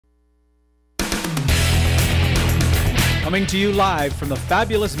Coming to you live from the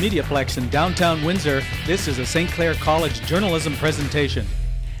fabulous MediaPlex in downtown Windsor, this is a St. Clair College journalism presentation.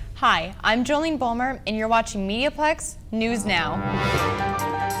 Hi, I'm Jolene Bulmer, and you're watching MediaPlex News Now.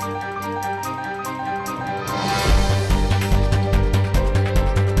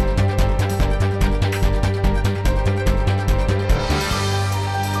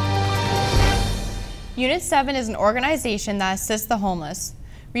 Unit 7 is an organization that assists the homeless.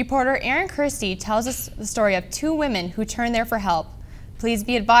 Reporter Erin Christie tells us the story of two women who turned there for help. Please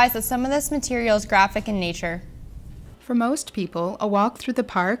be advised that some of this material is graphic in nature. For most people, a walk through the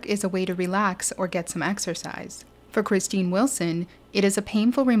park is a way to relax or get some exercise. For Christine Wilson, it is a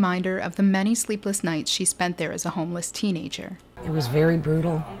painful reminder of the many sleepless nights she spent there as a homeless teenager. It was very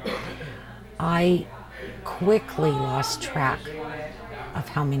brutal. I quickly lost track of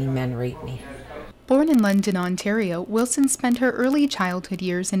how many men raped me. Born in London, Ontario, Wilson spent her early childhood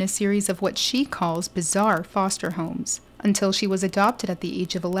years in a series of what she calls bizarre foster homes, until she was adopted at the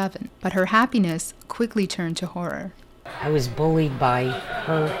age of 11. But her happiness quickly turned to horror. I was bullied by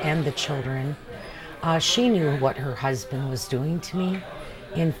her and the children. She knew what her husband was doing to me.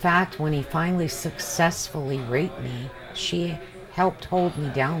 In fact, when he finally successfully raped me, she helped hold me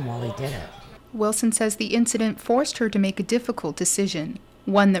down while he did it. Wilson says the incident forced her to make a difficult decision,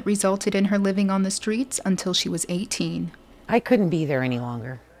 one that resulted in her living on the streets until she was 18. I couldn't be there any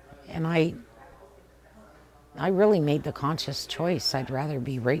longer, and I really made the conscious choice. I'd rather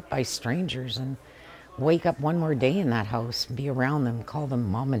be raped by strangers and wake up one more day in that house and be around them, call them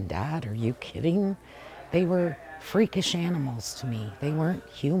mom and dad. Are you kidding? They were freakish animals to me. They weren't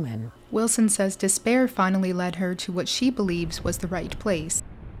human. Wilson says despair finally led her to what she believes was the right place.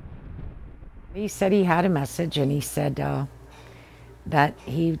 He said he had a message, and he said that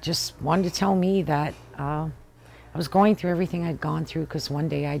he just wanted to tell me that I was going through everything I'd gone through, because one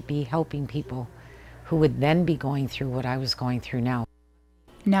day I'd be helping people who would then be going through what I was going through now.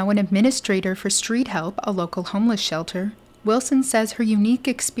 Now an administrator for Street Help, a local homeless shelter, Wilson says her unique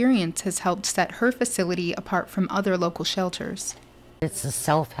experience has helped set her facility apart from other local shelters. It's a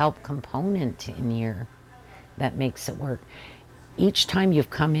self-help component in here that makes it work. Each time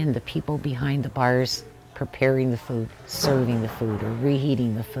you've come in, the people behind the bars preparing the food, serving the food, or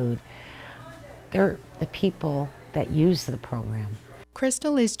reheating the food, they're the people that use the program.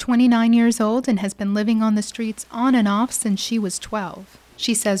 Crystal is 29 years old and has been living on the streets on and off since she was 12.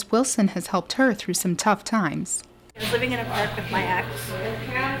 She says Wilson has helped her through some tough times. I was living in a park with my ex,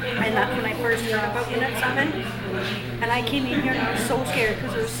 and that's when I first heard about Unit 7. And I came in here and I was so scared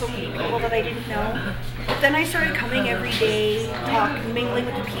because there were so many people that I didn't know. But then I started coming every day, mingling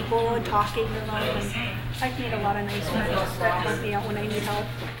with the people and talking to them, and I've made a lot of nice friends that help me out when I need help.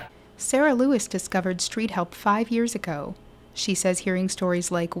 Sarah Lewis discovered Street Help 5 years ago. She says hearing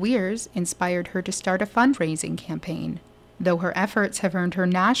stories like Weir's inspired her to start a fundraising campaign. Though her efforts have earned her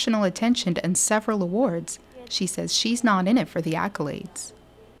national attention and several awards, she says she's not in it for the accolades.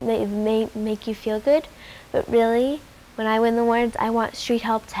 They may make you feel good, but really, when I win the awards, I want Street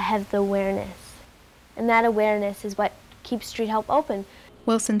Help to have the awareness. And that awareness is what keeps Street Help open.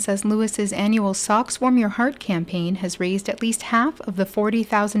 Wilson says Lewis's annual Socks Warm Your Heart campaign has raised at least half of the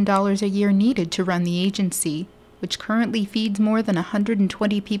 $40,000 a year needed to run the agency, which currently feeds more than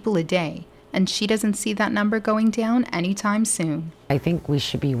 120 people a day. And she doesn't see that number going down anytime soon. I think we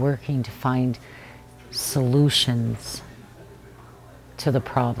should be working to find solutions to the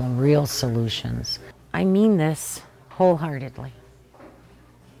problem, real solutions. I mean this wholeheartedly.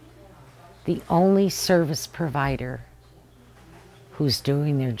 The only service provider who's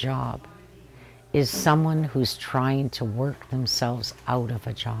doing their job is someone who's trying to work themselves out of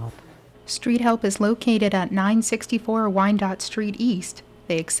a job. Street Help is located at 964 Wyandotte Street East.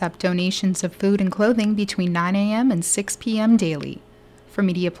 They accept donations of food and clothing between 9 a.m. and 6 p.m. daily. For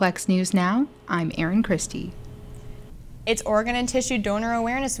MediaPlex News Now, I'm Erin Christie. It's Organ and Tissue Donor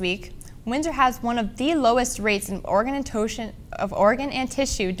Awareness Week. Windsor has one of the lowest rates of organ and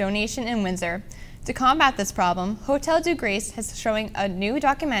tissue donation in Windsor. To combat this problem, Hotel du Grace is showing a new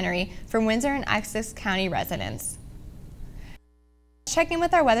documentary for Windsor and Essex County residents. Check in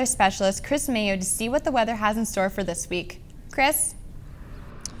with our weather specialist, Chris Mayo, to see what the weather has in store for this week. Chris?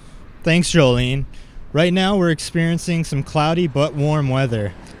 Thanks, Jolene. Right now we're experiencing some cloudy but warm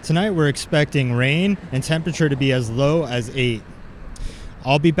weather. Tonight we're expecting rain and temperature to be as low as 8.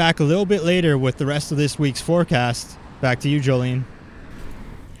 I'll be back a little bit later with the rest of this week's forecast. Back to you, Jolene.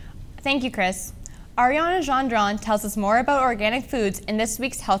 Thank you, Chris. Ariana Gendron tells us more about organic foods in this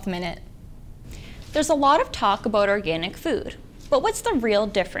week's Health Minute. There's a lot of talk about organic food, but what's the real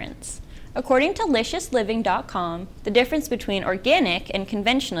difference? According to LiciousLiving.com, the difference between organic and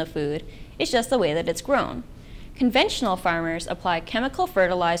conventional food is just the way that it's grown. Conventional farmers apply chemical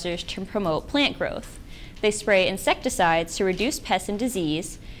fertilizers to promote plant growth. They spray insecticides to reduce pests and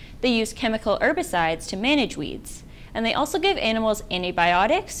disease. They use chemical herbicides to manage weeds. And they also give animals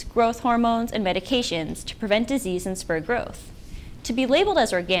antibiotics, growth hormones, and medications to prevent disease and spur growth. To be labeled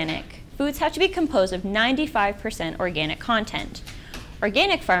as organic, foods have to be composed of 95% organic content.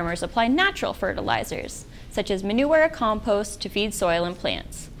 Organic farmers apply natural fertilizers, such as manure or compost, to feed soil and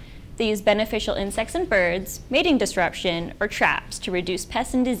plants. They use beneficial insects and birds, mating disruption, or traps to reduce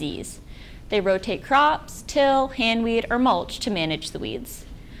pests and disease. They rotate crops, till, handweed, or mulch to manage the weeds.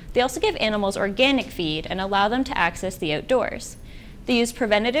 They also give animals organic feed and allow them to access the outdoors. They use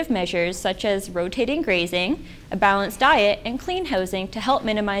preventative measures such as rotating grazing, a balanced diet, and clean housing to help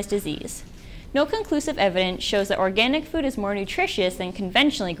minimize disease. No conclusive evidence shows that organic food is more nutritious than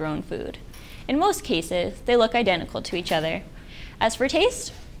conventionally grown food. In most cases, they look identical to each other. As for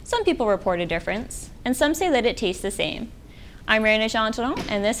taste, some people report a difference, and some say that it tastes the same. I'm Rana Jean-Tonon,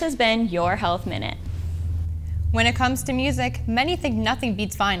 and this has been Your Health Minute. When it comes to music, many think nothing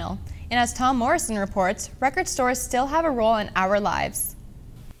beats vinyl. And as Tom Morrison reports, record stores still have a role in our lives.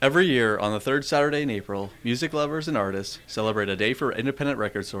 Every year, on the third Saturday in April, music lovers and artists celebrate a day for independent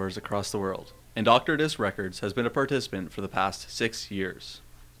record stores across the world. And Dr. Disc Records has been a participant for the past 6 years.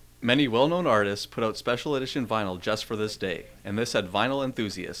 Many well-known artists put out special edition vinyl just for this day, and this had vinyl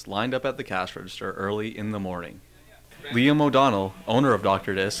enthusiasts lined up at the cash register early in the morning. Liam O'Donnell, owner of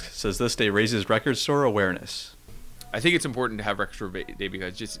Dr. Disc, says this day raises record store awareness. I think it's important to have Record Store Day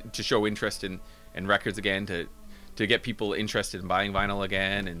because just to show interest in records again, to get people interested in buying vinyl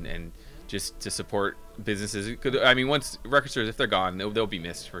again, and just to support businesses. I mean, once record stores, if they're gone, they'll be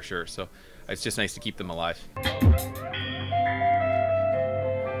missed for sure. So it's just nice to keep them alive.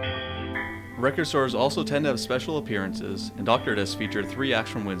 Record stores also tend to have special appearances, and Dr. Disc featured 3 acts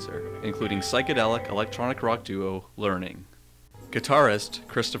from Windsor, including psychedelic electronic rock duo Learning. Guitarist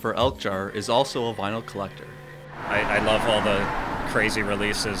Christopher Elkjar is also a vinyl collector. I love all the crazy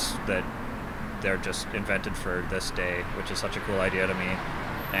releases that they're just invented for this day, which is such a cool idea to me.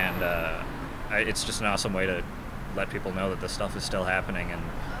 And it's just an awesome way to let people know that this stuff is still happening and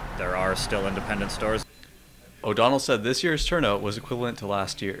there are still independent stores. O'Donnell said this year's turnout was equivalent to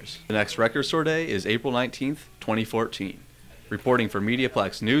last year's. The next Record Store Day is April 19th, 2014. Reporting for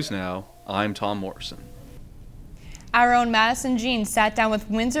MediaPlex News Now, I'm Tom Morrison. Our own Madison Jean sat down with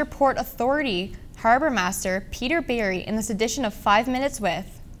Windsor Port Authority Harbor Master Peter Barry in this edition of 5 Minutes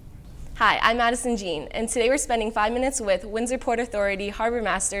With. Hi, I'm Madison Jean, and today we're spending 5 minutes with Windsor Port Authority Harbor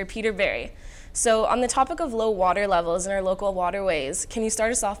Master Peter Barry. So on the topic of low water levels in our local waterways, can you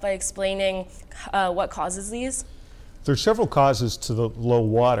start us off by explaining what causes these? There's several causes to the low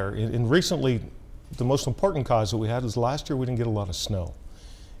water, and recently the most important cause that we had is last year we didn't get a lot of snow.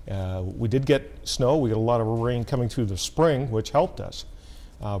 We did get snow, we got a lot of rain coming through the spring, which helped us.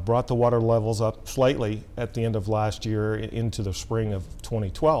 Brought the water levels up slightly at the end of last year into the spring of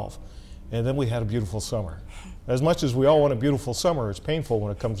 2012. And then we had a beautiful summer. As much as we all want a beautiful summer, it's painful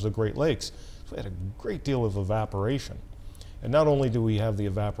when it comes to the Great Lakes. So we had a great deal of evaporation. And not only do we have the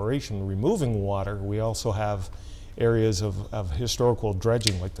evaporation removing water, we also have areas of historical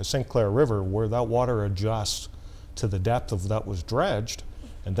dredging, like the St. Clair River, where that water adjusts to the depth of that was dredged.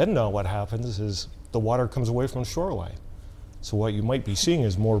 And then now what happens is the water comes away from the shoreline. So what you might be seeing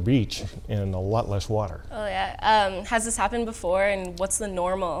is more beach and a lot less water. Oh yeah, has this happened before, and what's the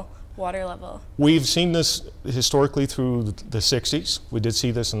normal water level? We've seen this historically through the 60s. We did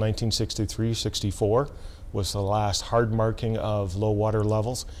see this in 1963, 64 was the last hard marking of low water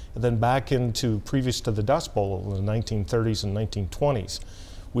levels. And then back into previous to the Dust Bowl in the 1930s and 1920s.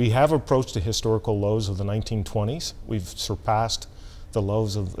 We have approached the historical lows of the 1920s. We've surpassed the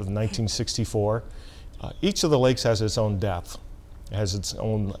lows of 1964. Each of the lakes has its own depth, has its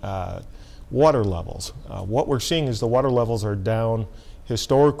own water levels. What we're seeing is the water levels are down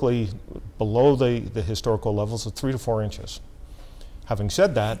historically below the historical levels of 3 to 4 inches. Having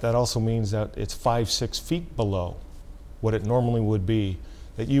said that, that also means that it's 5-6 feet below what it normally would be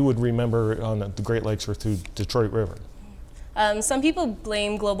that you would remember on the Great Lakes or through Detroit River. Some people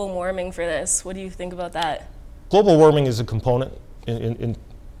blame global warming for this. What do you think about that? Global warming is a component, in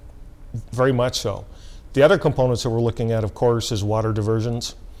very much so. The other components that we're looking at, of course, is water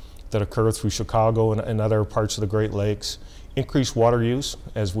diversions that occur through Chicago and other parts of the Great Lakes. Increased water use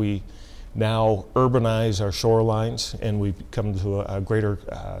as we now urbanize our shorelines and we come to a greater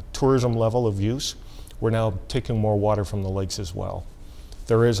tourism level of use. We're now taking more water from the lakes as well.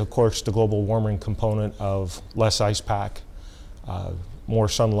 There is, of course, the global warming component of less ice pack, more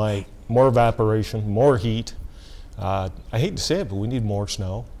sunlight, more evaporation, more heat. I hate to say it, but we need more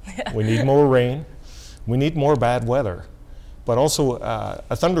snow. We need more rain. We need more bad weather, but also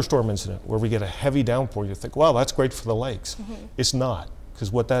a thunderstorm incident where we get a heavy downpour. You think, well, that's great for the lakes. It's not,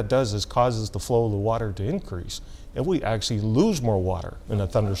 because what that does is causes the flow of the water to increase, and we actually lose more water in a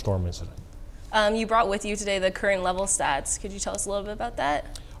thunderstorm incident. You brought with you today the current level stats. Could you tell us a little bit about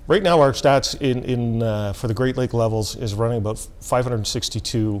that? Right now, our stats for the Great Lake levels is running about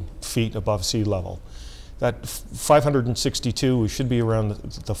 562 feet above sea level. That 562, we should be around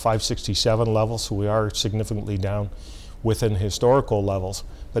the 567 level, so we are significantly down within historical levels.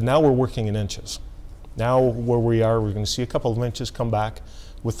 But now we're working in inches. Now where we are, we're going to see a couple of inches come back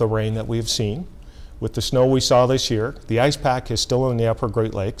with the rain that we've seen. With the snow we saw this year, the ice pack is still in the upper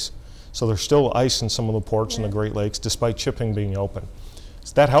Great Lakes, so there's still ice in some of the ports in the Great Lakes despite shipping being open.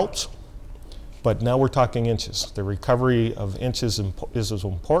 So that helps, but now we're talking inches. The recovery of inches is as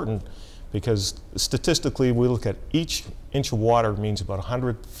important because statistically we look at each inch of water means about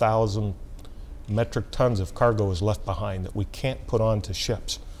 100,000 metric tons of cargo is left behind that we can't put onto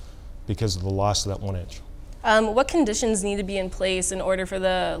ships because of the loss of that 1 inch. What conditions need to be in place in order for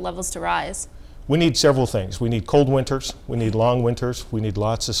the levels to rise? We need several things. We need cold winters, we need long winters, we need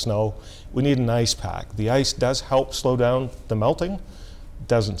lots of snow, we need an ice pack. The ice does help slow down the melting,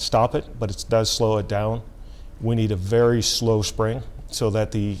 doesn't stop it, but it does slow it down. We need a very slow spring so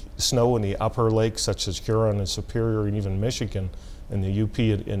that the snow in the upper lakes such as Huron and Superior and even Michigan and the UP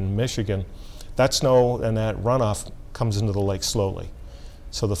in Michigan, that snow and that runoff comes into the lake slowly.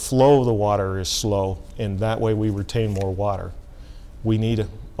 So the flow of the water is slow, and that way we retain more water. We need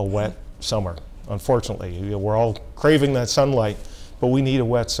a wet summer. Unfortunately, we're all craving that sunlight, but we need a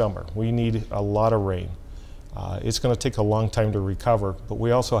wet summer. We need a lot of rain. It's going to take a long time to recover, but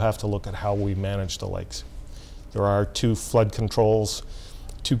we also have to look at how we manage the lakes. There are 2 flood controls,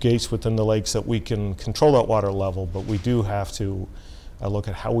 2 gates within the lakes that we can control that water level, but we do have to look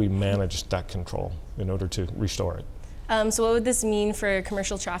at how we manage that control in order to restore it. So what would this mean for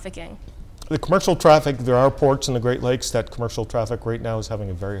commercial trafficking? The commercial traffic, there are ports in the Great Lakes that commercial traffic right now is having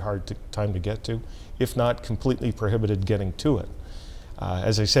a very hard time to get to, if not completely prohibited getting to it.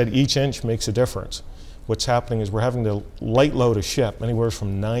 As I said, each inch makes a difference. What's happening is we're having to light load a ship anywhere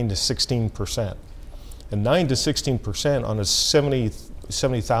from 9 to 16%. And 9 to 16% on a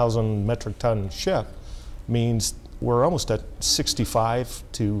 70,000 metric ton ship means we're almost at 65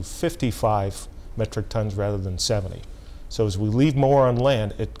 to 55 metric tons rather than 70. So as we leave more on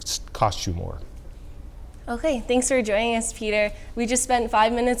land, it costs you more. Okay, thanks for joining us, Peter. We just spent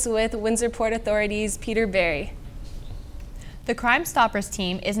 5 minutes with Windsor Port Authority's Peter Barry. The Crime Stoppers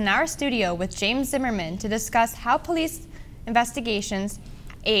team is in our studio with James Zimmerman to discuss how police investigations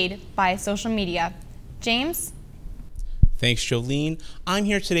aid by social media. James? Thanks, Jolene. I'm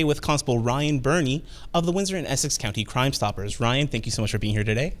here today with Constable Ryan Burney of the Windsor and Essex County Crime Stoppers. Ryan, thank you so much for being here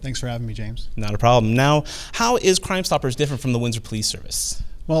today. Thanks for having me, James. Not a problem. Now, how is Crime Stoppers different from the Windsor Police Service?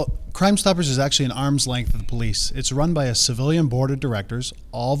 Well, Crime Stoppers is actually an arm's length of the police. It's run by a civilian board of directors,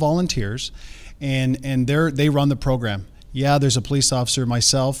 all volunteers, and they run the program. Yeah, there's a police officer,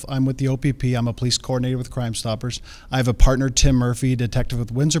 myself, I'm with the OPP, I'm a police coordinator with Crime Stoppers. I have a partner, Tim Murphy, detective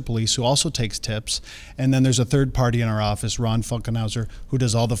with Windsor Police, who also takes tips. And then there's a third party in our office, Ron Funkenhauser, who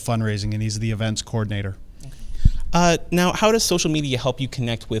does all the fundraising, and he's the events coordinator. Now, how does social media help you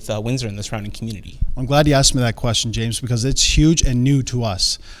connect with Windsor and the surrounding community? I'm glad you asked me that question, James, because it's huge and new to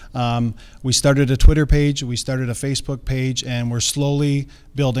us. We started a Twitter page, we started a Facebook page, and we're slowly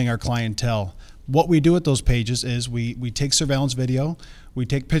building our clientele. What we do with those pages is we take surveillance video, we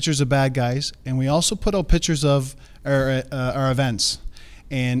take pictures of bad guys, and we also put out pictures of our events.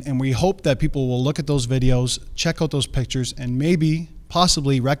 And we hope that people will look at those videos, check out those pictures, and maybe,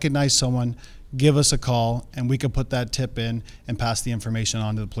 possibly recognize someone, give us a call, and we could put that tip in and pass the information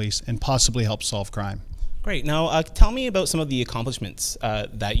on to the police and possibly help solve crime. Great. Now, tell me about some of the accomplishments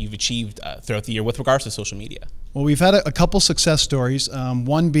that you've achieved throughout the year with regards to social media. Well, we've had a couple success stories.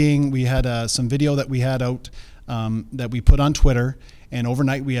 One being we had some video that we had out that we put on Twitter, and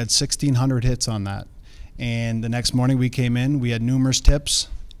overnight we had 1,600 hits on that. And the next morning we came in, we had numerous tips,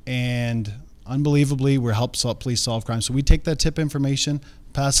 and unbelievably we helped police solve crime. So we take that tip information,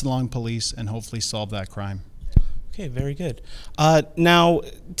 pass it along to police, and hopefully solve that crime. Okay, very good. Now,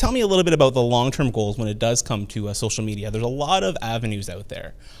 tell me a little bit about the long-term goals when it does come to social media. There's a lot of avenues out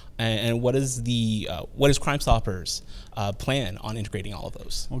there, and what is Crime Stoppers' plan on integrating all of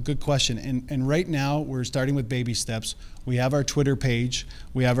those? Well, good question. And right now we're starting with baby steps. We have our Twitter page,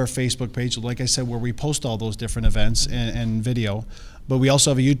 we have our Facebook page, like I said, where we post all those different events and video. But we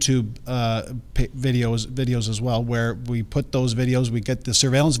also have a YouTube videos as well, where we put those videos. We get the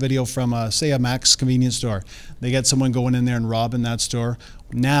surveillance video from, say, a Mac's convenience store. They get someone going in there and robbing that store.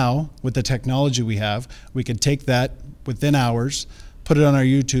 Now, with the technology we have, we can take that within hours, put it on our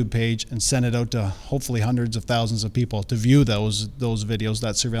YouTube page, and send it out to hopefully hundreds of thousands of people to view those videos,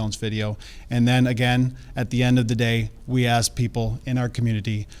 that surveillance video. And then again, at the end of the day, we ask people in our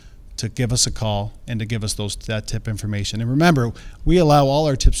community to give us a call and to give us that tip information. And remember, we allow all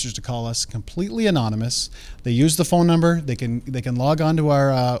our tipsters to call us completely anonymous. They use the phone number. They can log on to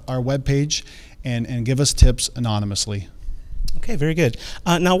our webpage and give us tips anonymously. Okay, very good.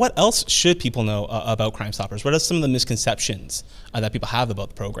 Now, what else should people know about Crime Stoppers? What are some of the misconceptions that people have about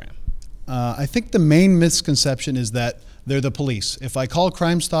the program? I think the main misconception is that they're the police. If I call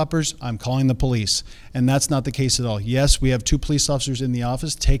Crime Stoppers, I'm calling the police. And that's not the case at all. Yes, we have 2 police officers in the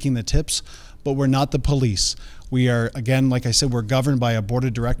office taking the tips, but we're not the police. We are, again, like I said, we're governed by a board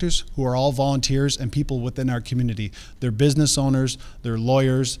of directors who are all volunteers and people within our community. They're business owners, they're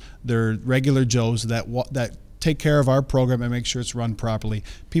lawyers, they're regular Joes that take care of our program and make sure it's run properly.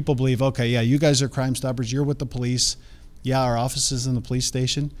 People believe, okay, yeah, you guys are Crime Stoppers, you're with the police. Yeah, our office is in the police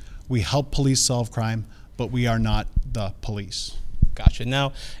station. We help police solve crime, but we are not the police. Gotcha.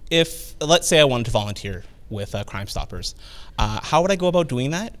 Now, if, let's say I wanted to volunteer with Crime Stoppers, how would I go about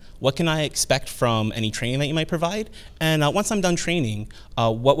doing that? What can I expect from any training that you might provide? And once I'm done training,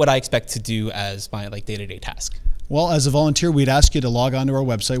 what would I expect to do as my day-to-day task? Well, as a volunteer, we'd ask you to log on to our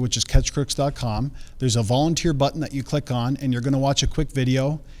website, which is catchcrooks.com. There's a volunteer button that you click on, and you're going to watch a quick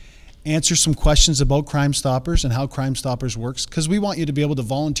video, answer some questions about Crime Stoppers and how Crime Stoppers works, because we want you to be able to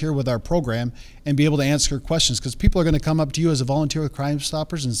volunteer with our program and be able to answer questions, because people are going to come up to you as a volunteer with Crime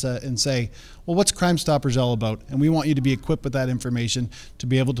Stoppers and say, well, what's Crime Stoppers all about? And we want you to be equipped with that information to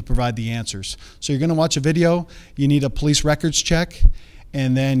be able to provide the answers. So you're going to watch a video, you need a police records check,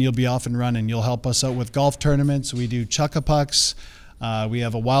 and then you'll be off and running. You'll help us out with golf tournaments. We do chuck-a-pucks. We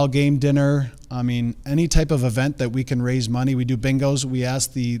have a wild game dinner. I mean, any type of event that we can raise money. We do bingos. We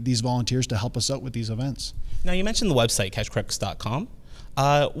ask these volunteers to help us out with these events. Now, you mentioned the website, catchcrooks.com.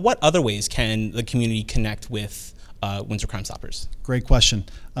 What other ways can the community connect with Windsor Crime Stoppers? Great question.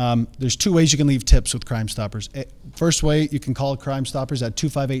 There's 2 ways you can leave tips with Crime Stoppers. First way, you can call Crime Stoppers at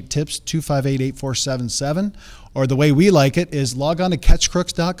 258-TIPS, 258-8477. Or the way we like it is log on to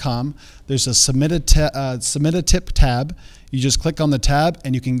catchcrooks.com. There's a submit a tip tab. You just click on the tab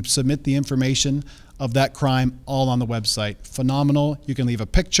and you can submit the information of that crime all on the website. Phenomenal. You can leave a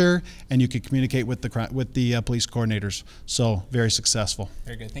picture and you can communicate with the police coordinators. So very successful.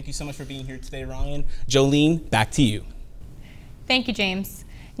 Very good. Thank you so much for being here today, Ryan. Jolene, back to you. Thank you, James.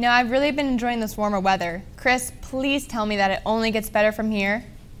 Now, I've really been enjoying this warmer weather. Chris, please tell me that it only gets better from here.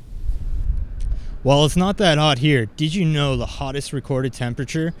 Well, it's not that hot here. Did you know the hottest recorded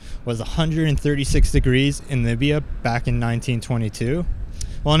temperature was 136 degrees in Libya back in 1922?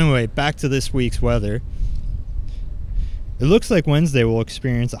 Well, anyway, back to this week's weather. It looks like Wednesday will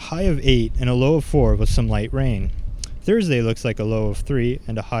experience a high of 8 and a low of 4 with some light rain. Thursday looks like a low of 3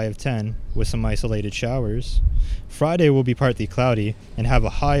 and a high of 10 with some isolated showers. Friday will be partly cloudy and have a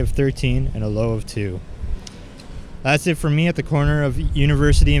high of 13 and a low of 2. That's it for me at the corner of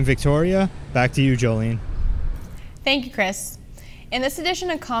University and Victoria. Back to you, Jolene. Thank you, Chris. In this edition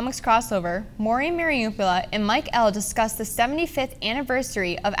of Comics Crossover, Maureen Mariupula and Mike L. discuss the 75th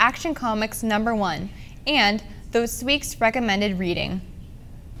anniversary of Action Comics #1 and this week's recommended reading.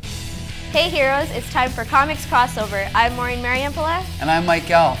 Hey heroes, it's time for Comics Crossover. I'm Maureen Mariupula. And I'm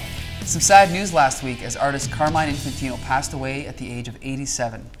Mike L. Some sad news last week as artist Carmine Infantino passed away at the age of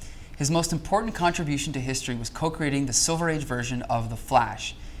 87. His most important contribution to history was co-creating the Silver Age version of The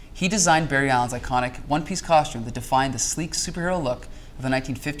Flash. He designed Barry Allen's iconic one-piece costume that defined the sleek superhero look of the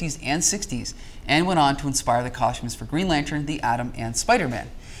 1950s and 60s and went on to inspire the costumes for Green Lantern, The Atom, and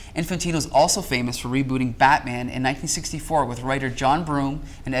Spider-Man. Infantino is also famous for rebooting Batman in 1964 with writer John Broome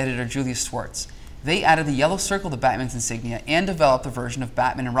and editor Julius Schwartz. They added the yellow circle to Batman's insignia and developed a version of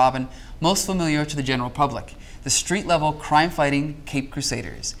Batman and Robin most familiar to the general public, the street-level crime-fighting Caped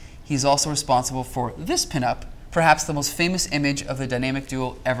Crusaders. He's also responsible for this pinup, perhaps the most famous image of the dynamic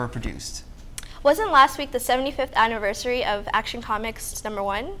duo ever produced. Wasn't last week the 75th anniversary of Action Comics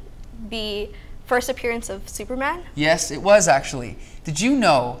 #1, the first appearance of Superman? Yes, it was actually. Did you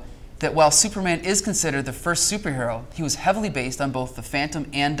know that while Superman is considered the first superhero, he was heavily based on both the Phantom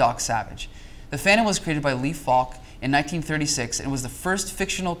and Doc Savage? The Phantom was created by Lee Falk in 1936 and was the first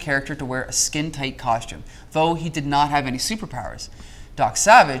fictional character to wear a skin-tight costume, though he did not have any superpowers. Doc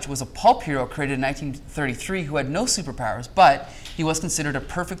Savage was a pulp hero created in 1933 who had no superpowers, but he was considered a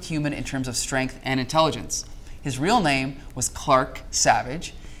perfect human in terms of strength and intelligence. His real name was Clark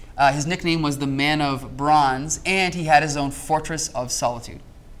Savage. His nickname was the Man of Bronze, and he had his own Fortress of Solitude.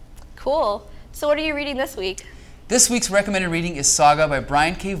 Cool. So what are you reading this week? This week's recommended reading is Saga by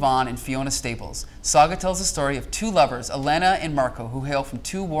Brian K. Vaughan and Fiona Staples. Saga tells the story of two lovers, Elena and Marco, who hail from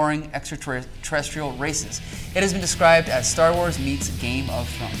two warring extraterrestrial races. It has been described as Star Wars meets Game of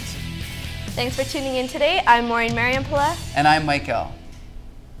Thrones. Thanks for tuning in today. I'm Maureen Mariampala. And I'm Mike L.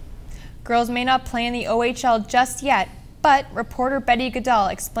 Girls may not play in the OHL just yet, but reporter Betty Goodell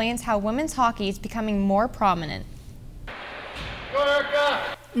explains how women's hockey is becoming more prominent.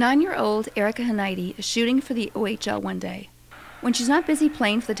 9-year-old Erica Hanaidi is shooting for the OHL one day. When she's not busy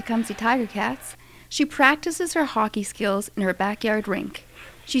playing for the Tecumseh Tiger Cats, she practices her hockey skills in her backyard rink.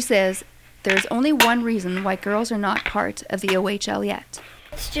 She says there's only one reason why girls are not part of the OHL yet.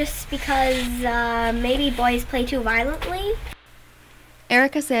 It's just because maybe boys play too violently.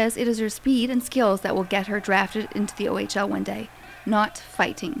 Erica says it is her speed and skills that will get her drafted into the OHL one day, not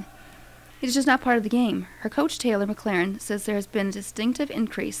fighting. It is just not part of the game. Her coach, Taylor McLaren, says there has been a distinctive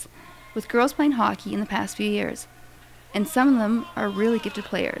increase with girls playing hockey in the past few years, and some of them are really gifted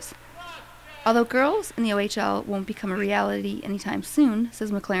players. Although girls in the OHL won't become a reality anytime soon,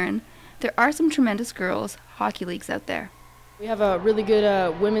 says McLaren, there are some tremendous girls hockey leagues out there. We have a really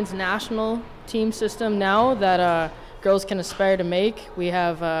good women's national team system now that girls can aspire to make. We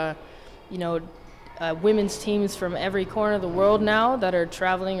have, women's teams from every corner of the world now that are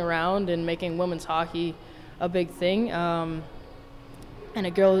traveling around and making women's hockey a big thing. And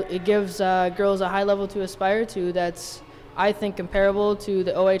it gives girls a high level to aspire to that's, I think, comparable to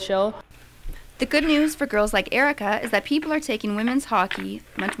the OHL. The good news for girls like Erica is that people are taking women's hockey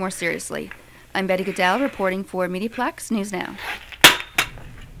much more seriously. I'm Betty Goodell reporting for MediaPlex News Now.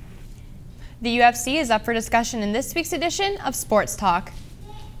 The UFC is up for discussion in this week's edition of Sports Talk.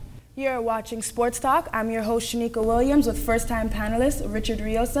 You're watching Sports Talk. I'm your host, Shanika Williams, with first-time panelists Richard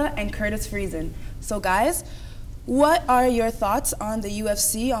Riosa and Curtis Friesen. So guys, what are your thoughts on the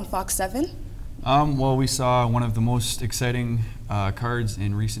UFC on Fox 7? Well, we saw one of the most exciting cards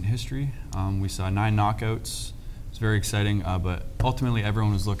in recent history. We saw 9 knockouts. It's very exciting, but ultimately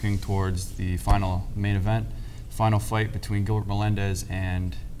everyone was looking towards the final main event, final fight between Gilbert Melendez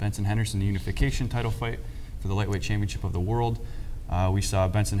and Benson Henderson, the unification title fight for the lightweight championship of the world. We saw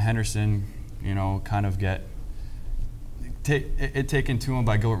Benson Henderson, kind of get it taken to him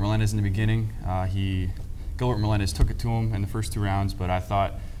by Gilbert Melendez in the beginning. Gilbert Melendez took it to him in the first 2 rounds, but I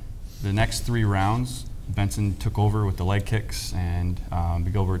thought the next 3 rounds, Benson took over with the leg kicks, and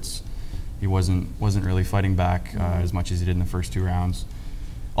Gilbert's he wasn't really fighting back as much as he did in the first 2 rounds.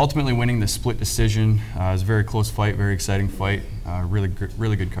 Ultimately winning the split decision. It was a very close fight, very exciting fight, really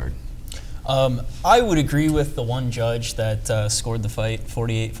good card. I would agree with the one judge that scored the fight,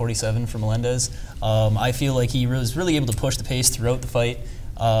 48-47 for Melendez. I feel like he was really able to push the pace throughout the fight.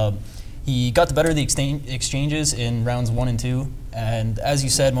 He got the better of the exchanges in rounds 1 and 2, and as you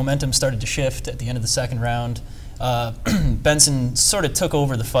said, momentum started to shift at the end of the second round. Benson sort of took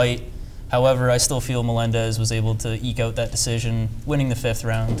over the fight. However, I still feel Melendez was able to eke out that decision, winning the 5th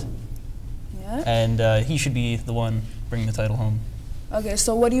round. Yeah. And he should be the one bringing the title home. Okay,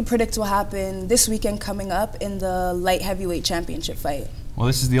 so what do you predict will happen this weekend coming up in the light heavyweight championship fight? Well,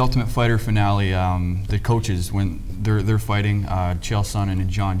 this is the Ultimate Fighter finale. The coaches, when they're fighting Chael Sonnen and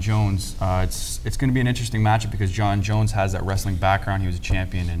John Jones, it's going to be an interesting matchup because John Jones has that wrestling background. He was a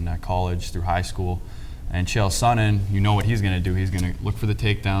champion in college through high school. And Chael Sonnen, you know what he's going to do. He's going to look for the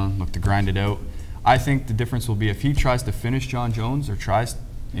takedown, look to grind it out. I think the difference will be if he tries to finish John Jones or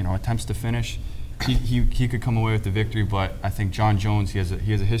attempts to finish, he could come away with the victory. But I think John Jones, he has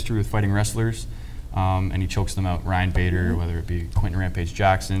a history with fighting wrestlers, and he chokes them out. Ryan Bader, whether it be Quentin Rampage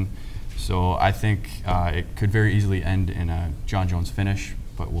Jackson. So I think it could very easily end in a John Jones finish,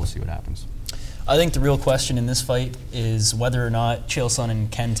 but we'll see what happens. I think the real question in this fight is whether or not Chael Sonnen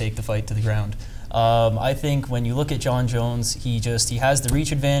can take the fight to the ground. I think when you look at John Jones, he has the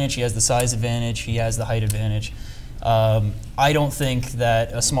reach advantage, he has the size advantage, he has the height advantage. I don't think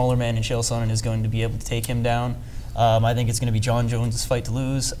that a smaller man in Chael Sonnen is going to be able to take him down. I think it's going to be John Jones' fight to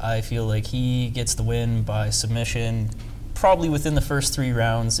lose. I feel like he gets the win by submission, probably within the first 3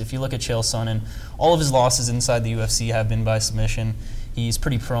 rounds. If you look at Chael Sonnen, all of his losses inside the UFC have been by submission. He's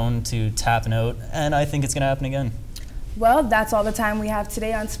pretty prone to tapping out, and I think it's going to happen again. Well, that's all the time we have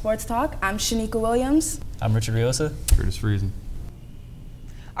today on Sports Talk. I'm Shanika Williams. I'm Richard Riosa. Curtis Friesen.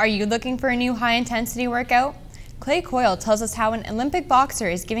 Are you looking for a new high-intensity workout? Clay Coyle tells us how an Olympic boxer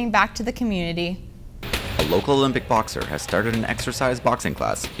is giving back to the community. A local Olympic boxer has started an exercise boxing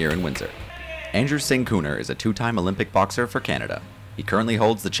class here in Windsor. Andrew Singh Cooner is a 2-time Olympic boxer for Canada. He currently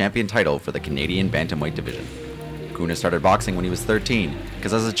holds the champion title for the Canadian bantamweight division. Kuna started boxing when he was 13,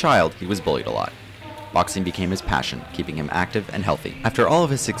 because as a child, he was bullied a lot. Boxing became his passion, keeping him active and healthy. After all of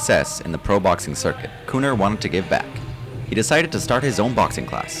his success in the pro boxing circuit, Kuna wanted to give back. He decided to start his own boxing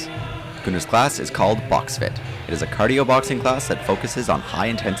class. Kuna's class is called BoxFit. It is a cardio boxing class that focuses on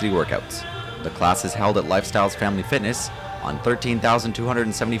high-intensity workouts. The class is held at Lifestyles Family Fitness on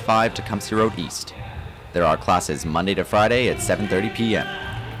 13,275 Tecumseh Road East. There are classes Monday to Friday at 7:30 p.m.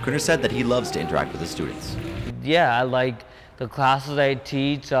 Kuna said that he loves to interact with his students. Yeah, I like the classes I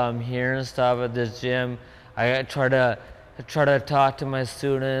teach here and stuff at this gym. I try to talk to my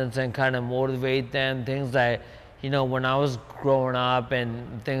students and kind of motivate them. Things that, when I was growing up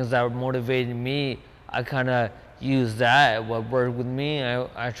and things that were motivating me, I kind of use that. What worked with me,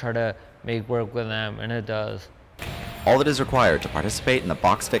 I try to make work with them, and it does. All that is required to participate in the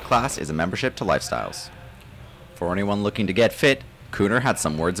BoxFit class is a membership to Lifestyles. For anyone looking to get fit, Kuna had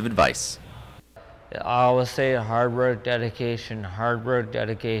some words of advice. I always say hard work, dedication,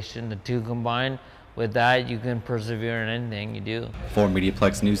 the two combined. With that, you can persevere in anything you do. For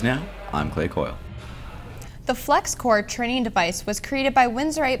MediaPlex News Now, I'm Clay Coyle. The FlexCore training device was created by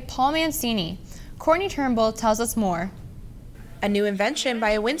Windsorite Paul Mancini. Courtney Turnbull tells us more. A new invention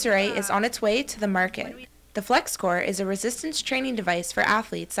by a Windsorite is on its way to the market. The FlexCore is a resistance training device for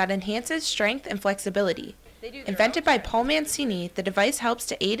athletes that enhances strength and flexibility. Invented by Paul Mancini, the device helps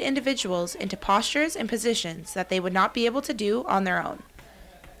to aid individuals into postures and positions that they would not be able to do on their own.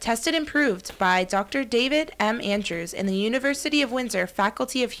 Tested and proved by Dr. David M. Andrews in the University of Windsor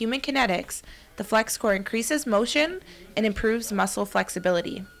Faculty of Human Kinetics, the FlexCore increases motion and improves muscle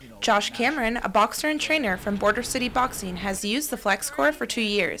flexibility. Josh Cameron, a boxer and trainer from Border City Boxing, has used the FlexCore for 2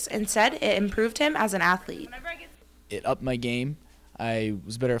 years and said it improved him as an athlete. It upped my game. I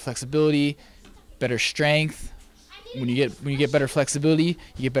was better at flexibility, better strength. When you get better flexibility,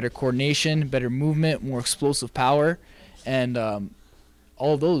 you get better coordination, better movement, more explosive power, and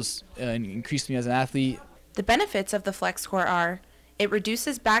all of those increased me as an athlete. The benefits of the FlexCore are: it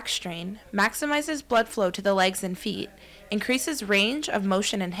reduces back strain, maximizes blood flow to the legs and feet, increases range of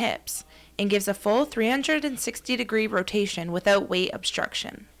motion in hips, and gives a full 360-degree rotation without weight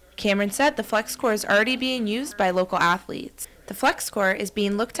obstruction. Cameron said the FlexCore is already being used by local athletes. The FlexCore is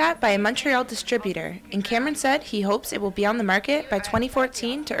being looked at by a Montreal distributor, and Cameron said he hopes it will be on the market by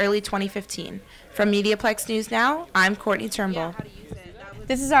 2014 to early 2015. From MediaPlex News Now, I'm Courtney Turnbull.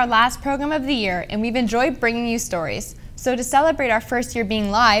 This is our last program of the year, and we've enjoyed bringing you stories. So to celebrate our first year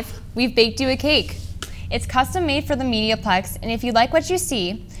being live, we've baked you a cake. It's custom made for the MediaPlex, and if you like what you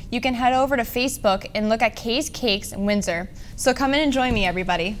see, you can head over to Facebook and look at Kay's Cakes in Windsor. So come in and join me,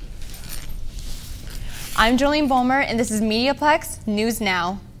 everybody. I'm Jolene Bulmer, and this is MediaPlex News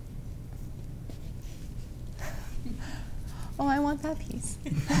Now. Oh, I want that piece.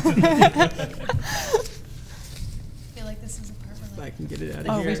 I feel like this is a perfect. I can get it out of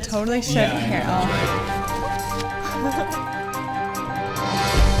here. Oh, we totally should. Here,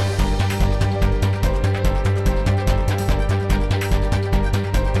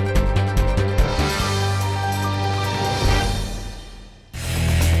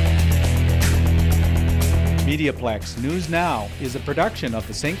 MediaPlex News Now is a production of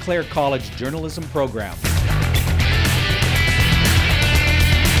the St. Clair College Journalism Program.